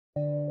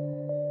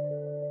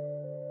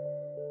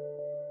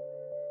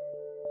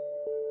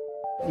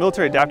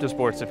Military adaptive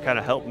sports have kind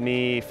of helped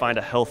me find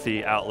a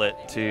healthy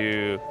outlet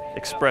to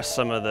express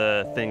some of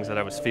the things that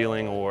I was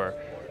feeling, or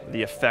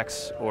the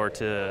effects, or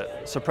to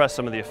suppress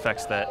some of the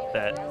effects that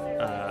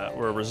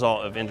were a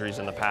result of injuries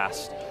in the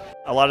past.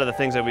 A lot of the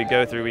things that we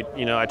go through,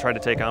 I try to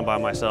take on by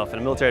myself,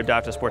 and military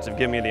adaptive sports have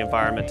given me the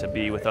environment to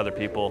be with other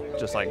people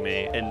just like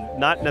me. And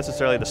not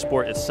necessarily the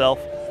sport itself,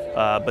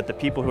 but the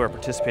people who are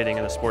participating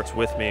in the sports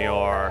with me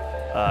are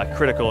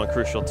critical and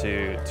crucial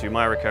to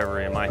my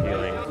recovery and my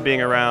healing.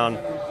 Being around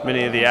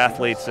many of the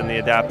athletes and the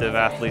adaptive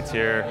athletes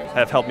here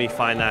have helped me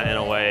find that in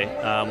a way.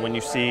 When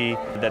you see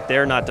that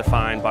they're not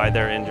defined by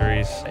their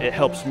injuries, it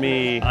helps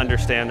me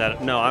understand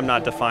that, no, I'm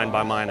not defined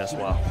by mine as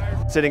well.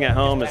 Sitting at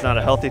home is not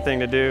a healthy thing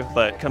to do,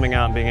 but coming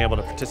out and being able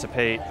to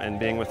participate and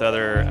being with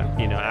other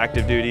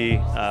active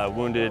duty,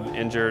 wounded,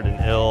 injured, and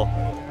ill.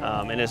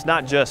 And it's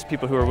not just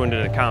people who are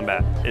wounded in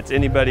combat. It's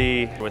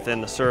anybody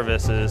within the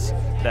services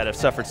that have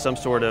suffered some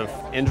sort of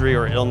injury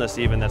or illness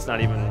even that's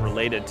not even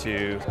related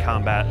to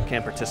combat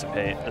can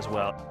participate as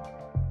well.